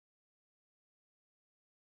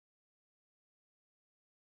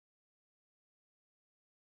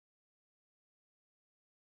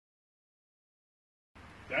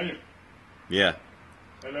Daniel. Yeah.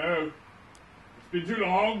 Hello. It's been too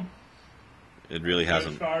long. It really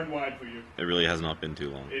hasn't. Far and wide for you. It really has not been too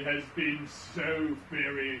long. It has been so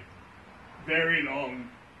very, very long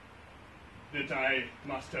that I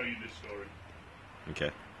must tell you this story. Okay.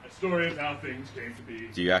 A story of how things came to be.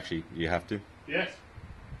 Do you have to? Yes.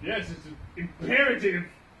 Yes, it's imperative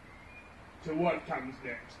to what comes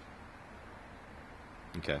next.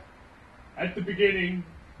 Okay. At the beginning,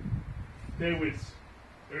 there was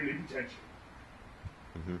early potential.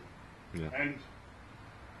 Yeah. And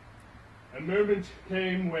a moment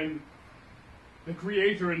came when the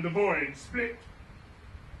Creator and the Void split.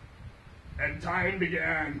 And time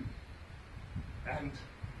began. And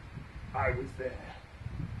I was there.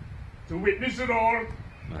 To witness it all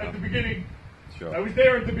at the beginning. Sure. I was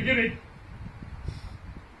there at the beginning.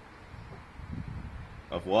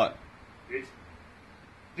 Of what?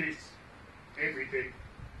 This, everything.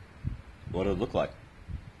 What did it look like?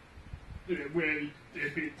 Well, a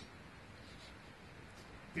bit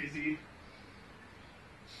fizzy.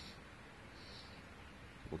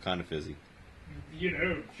 What kind of fizzy? You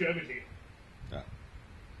know, sherbety. Yeah.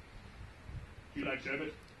 You like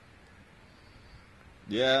sherbet?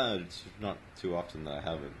 Yeah, it's not too often that I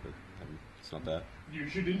have it, but it's not bad. You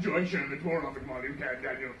should enjoy sherbet more often while you can,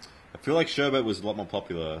 Daniel. I feel like sherbet was a lot more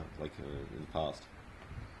popular, like in the past.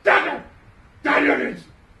 Daniel! Daniel!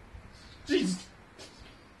 Jesus!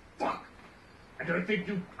 Fuck! I don't think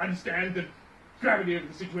you understand the gravity of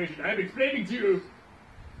the situation. I'm explaining to you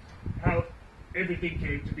how everything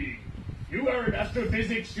came to be. You are an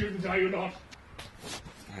astrophysics student, are you not?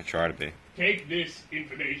 I try to be. Take this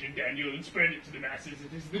information, Daniel, and spread it to the masses.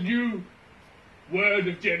 It is the new word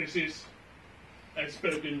of Genesis as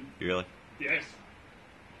spoken. You really? Yes.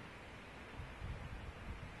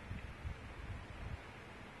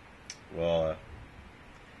 Well,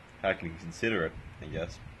 how can you consider it, I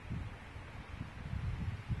guess?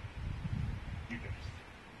 You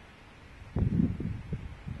guys.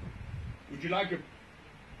 Would you like a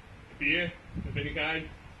beer of any kind?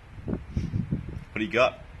 What do you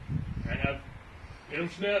got? I have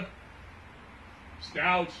Pilsner,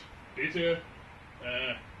 Stout, Bitter,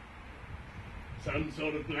 some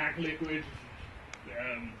sort of black liquid.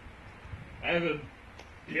 I have a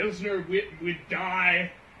Pilsner with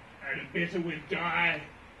dye, and a Bitter with dye.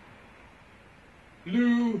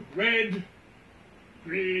 Blue, red,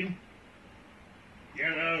 green,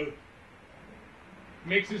 yellow.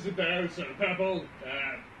 Mixes of those, so purple,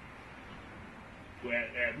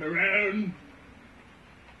 maroon,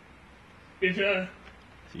 bitter.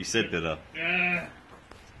 You said bitter.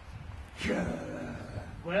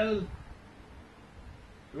 Well,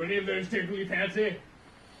 do any of those tickle you fancy?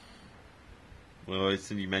 Well,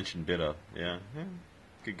 you mentioned bitter. Yeah.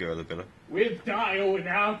 Could go with a bitter. With dye or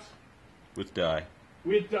without? With dye.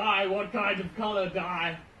 With dye, what kind of color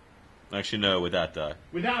dye? Actually, no, without dye.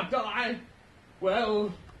 Without dye?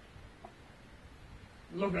 Well,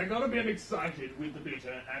 look, I got a bit excited with the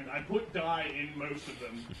bitter, and I put dye in most of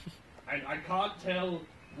them. And I can't tell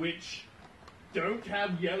which don't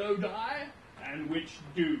have yellow dye and which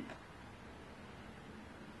do.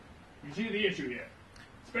 You see the issue here?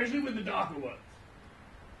 Especially with the darker ones.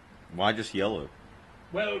 Why just yellow?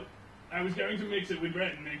 Well, I was going to mix it with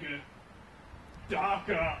red and make a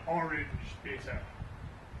darker orange bitter.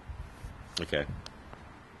 Okay.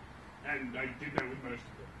 And I did that with most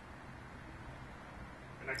of them.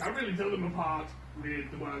 And I can't really tell them apart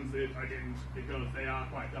with the ones that I didn't because they are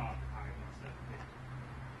quite dark, I must admit.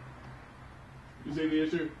 You see the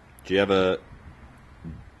issue? Do you have a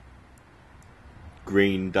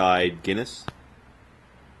green-dyed Guinness?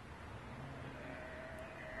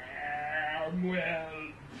 Well...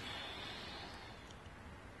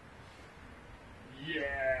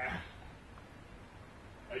 Yeah...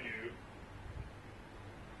 I do.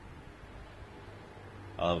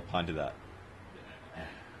 I'll have a pint of that.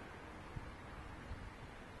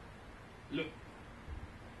 Look,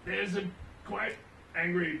 there's a quite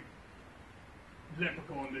angry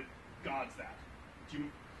leprechaun that guards that.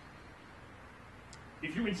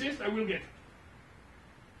 If you insist, I will get it.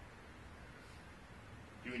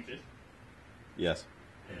 Do you insist? Yes.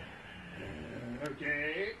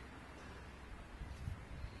 Okay.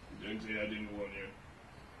 Don't say I didn't warn you.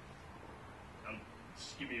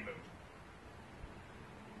 Just give me a moment.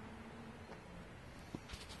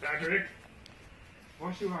 Patrick?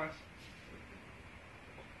 What you want?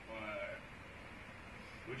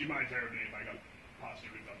 Would you mind terribly if I got past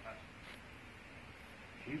your on that?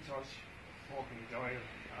 You touch fucking dial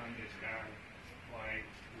on this guy. Why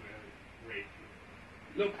will rape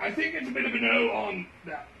you? Look, I think it's a bit of a no on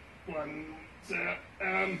that one, sir.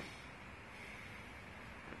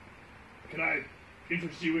 can I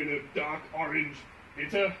interest you in a dark orange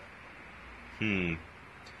bitter?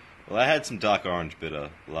 Well, I had some dark orange bitter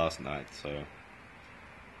last night, so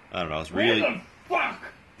I don't know. I was Where really. the fuck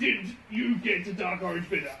did you get to dark orange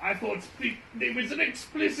bitter? I thought it was an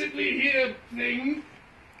explicitly here thing.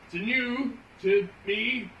 It's new to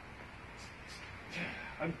me.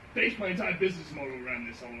 I've based my entire business model around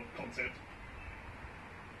this whole concept.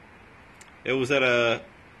 It was at a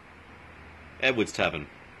Edward's Tavern.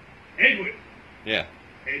 Edward. Yeah.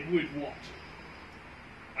 Edward what?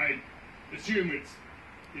 I assume it's...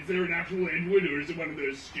 Is there an actual Edward, or is it one of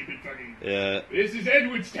those stupid fucking... Yeah. This is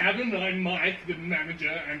Edward's Tavern. I'm Mike, the manager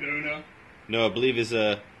and owner. No, I believe his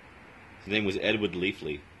name was Edward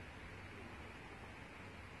Leafley.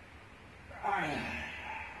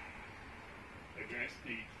 Address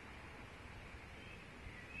the...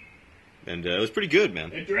 And it was pretty good,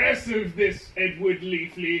 man. Address of this Edward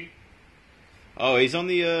Leafley. Oh, he's on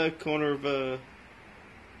the corner of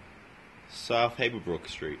South Haverbrook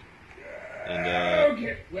Street. And,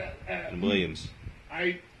 Okay, well, and Williams.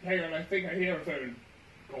 hang on, I think I hear a phone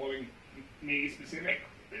calling me specific.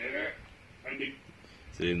 I think...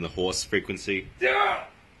 Is it in the horse frequency? Yeah!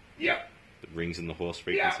 Yep. It rings in the horse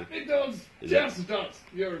Yeah, frequency? it does. Is Yes, it? it does.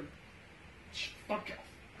 You're... Fuck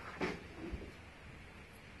off.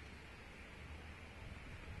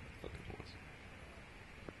 Fucking horse.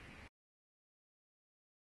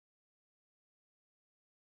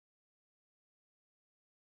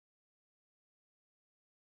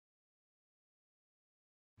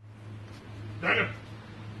 Daniel!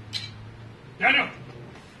 Daniel!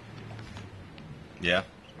 Yeah?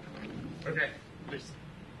 Okay, listen.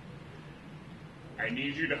 I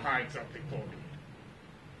need you to hide something for me.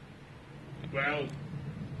 Well,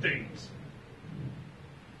 things.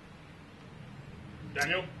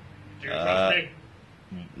 Daniel? Do you trust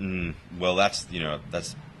me? Well,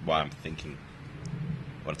 that's why I'm thinking.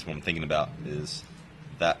 What I'm thinking about is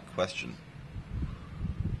that question.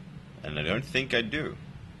 And I don't think I do.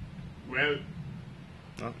 Well,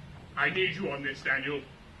 No. I need you on this, Daniel.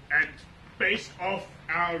 And based off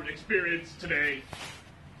our experience today,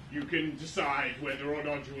 you can decide whether or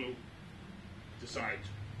not you will decide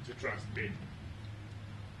to trust me.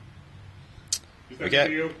 Is that Okay.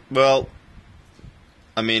 for you? Well,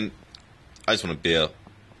 I mean, I just want a beer.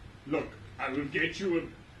 Look, I will get you a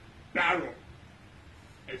barrel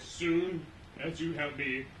as soon as you help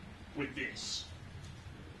me with this.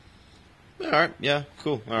 Alright, yeah,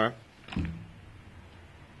 cool, alright. Is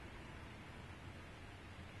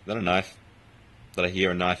that a knife? Did I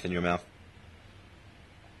hear a knife in your mouth?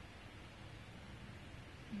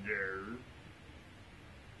 No.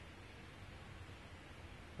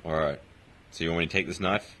 Alright. So you want me to take this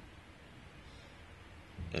knife?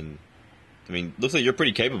 And, I mean, looks like you're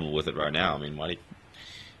pretty capable with it right now. I mean, why do you...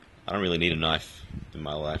 I don't really need a knife in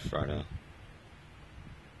my life right now.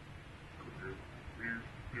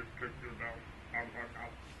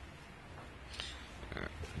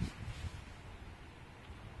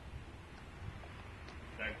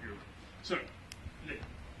 Thank you. So,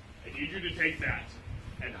 I need you to take that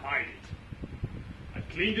and hide it. I've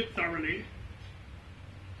cleaned it thoroughly.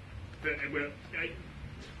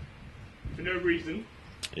 For no reason.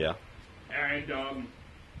 Yeah. And,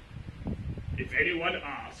 if anyone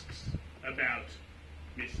asks about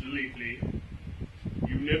Miss Leafley,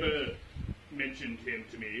 you never mentioned him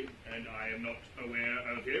to me, and I am not aware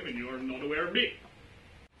of him, and you're not aware of me.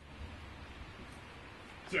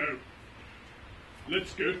 So,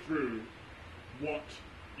 let's go through what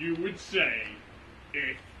you would say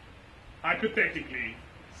if, hypothetically,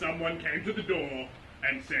 someone came to the door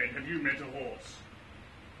and said, "Have you met a horse?"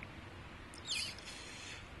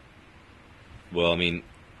 Well, I mean,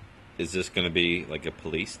 is this going to be like a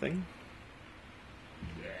police thing?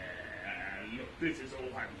 Look, this is all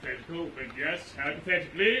hypothetical, but yes,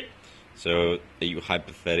 hypothetically. So, are you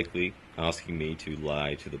hypothetically asking me to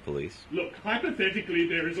lie to the police? Look, hypothetically,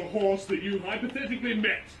 there is a horse that you hypothetically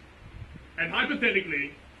met. And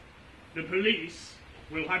hypothetically, the police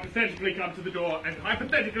will hypothetically come to the door and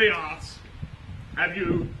hypothetically ask, "Have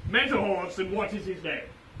you met a horse and what is his name?"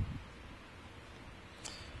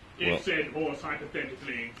 Well- If said horse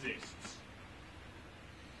hypothetically exists.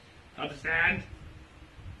 Understand?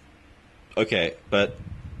 Okay, but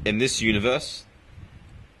in this universe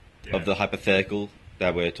Yeah. of the hypothetical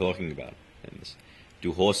that we're talking about,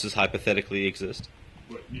 do horses hypothetically exist?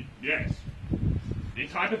 Well, yes.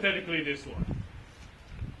 It's hypothetically this one.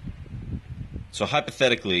 So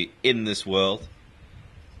hypothetically, in this world,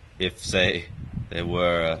 if, say, there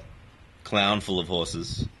were a clown full of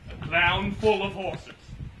horses, A clown full of horses.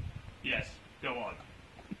 Yes, go on.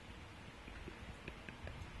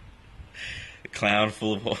 clown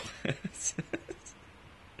full of horses.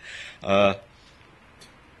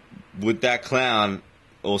 Would that clown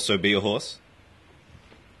also be a horse?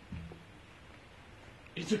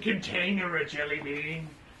 It's a container of jelly bean,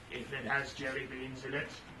 if it has jelly beans in it.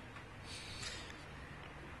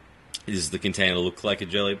 Does the container look like a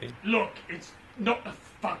jelly bean? Look, it's not a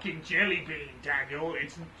fucking jelly bean, Daniel.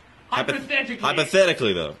 It's hypothetically.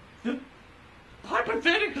 Hypothetically, though.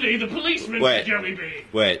 Hypothetically, the policeman's Wait. a jelly bean.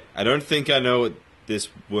 Wait, I don't think I know what this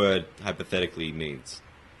word hypothetically means.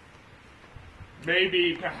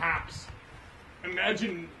 Maybe, perhaps,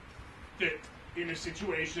 imagine that in a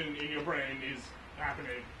situation in your brain is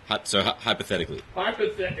happening. Hypothetically.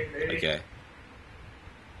 Hypothetically. Okay.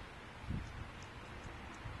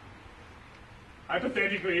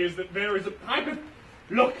 Hypothetically is that there is a...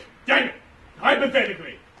 Look, Daniel!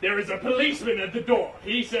 Hypothetically, there is a policeman at the door.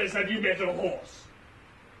 He says, have you met a horse?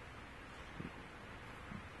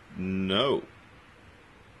 No.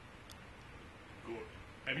 Good.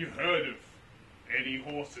 Have you heard of any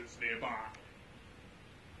horses nearby?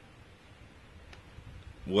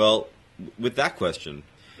 Well, with that question,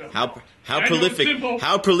 how I know, prolific simple.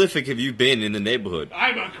 how prolific have you been in the neighborhood?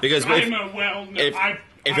 Because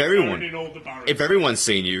if everyone's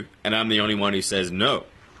seen you and I'm the only one who says no,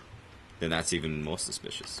 then that's even more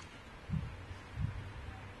suspicious.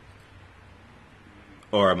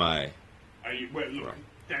 Or am I? Well, look,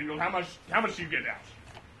 Daniel, how much do you get out?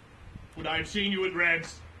 Would I have seen you at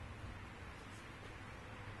Red's?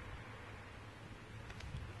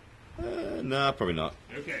 No, probably not.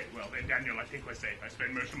 Okay, well then, Daniel, I think we're safe. I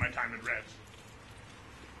spend most of my time at Red's.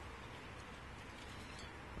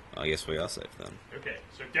 I guess we are safe then. Okay,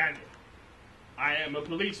 so Daniel, I am a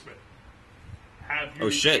policeman. Have you Oh,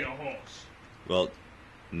 shit. seen a horse? Well,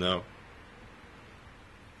 no.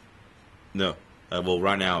 No. Well,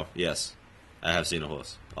 right now, yes. I have seen a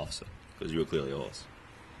horse, officer. Because you were clearly a horse.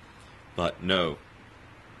 But no.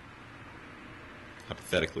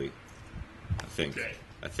 Hypothetically, I think. Okay.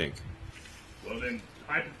 I think. Well then,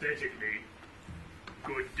 hypothetically,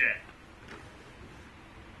 good day.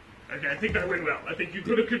 Okay, I think that went well. I think you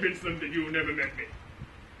could have convinced them that you never met me.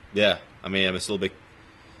 Yeah, I mean, I'm still a big...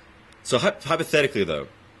 So, hypothetically, though,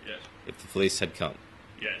 Yes. if the police had come,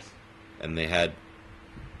 Yes. and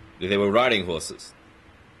they were riding horses,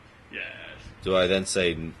 Yes. do I then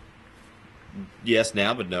say yes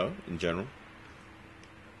now, but no, in general?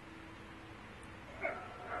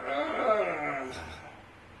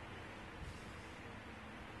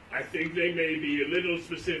 I think they may be a little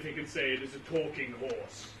specific and say it is a talking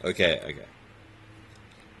horse. Okay.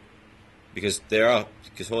 Because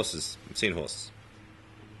horses, I've seen horses.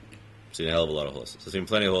 I've seen a hell of a lot of horses. I've seen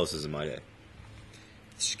plenty of horses in my day.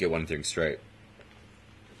 Let's just get one thing straight.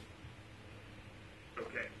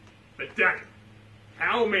 Okay. But Daniel,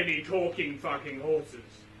 how many talking fucking horses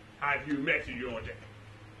have you met in your day?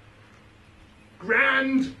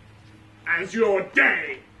 Grand as your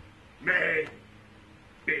day may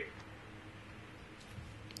be.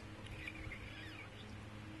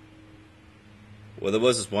 Well, there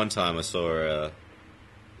was this one time I saw a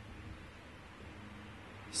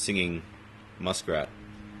singing muskrat.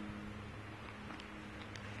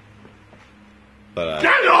 But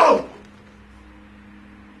Daniel!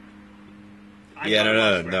 yeah,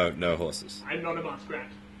 no horses. I'm not a muskrat.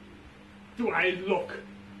 Do I look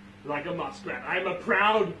like a muskrat? I'm a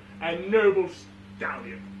proud and noble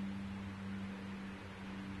stallion.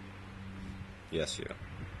 Yes, you.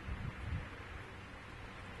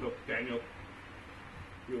 Look, Daniel,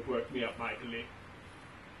 you've worked me up mightily,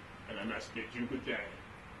 and I must bid you good day.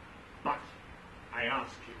 But I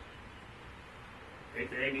ask you, if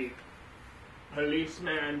any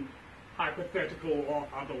policeman, hypothetical or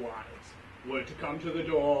otherwise, were to come to the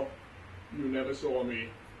door, you never saw me,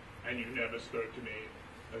 and you never spoke to me,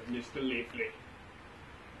 of Mr. Leaflet,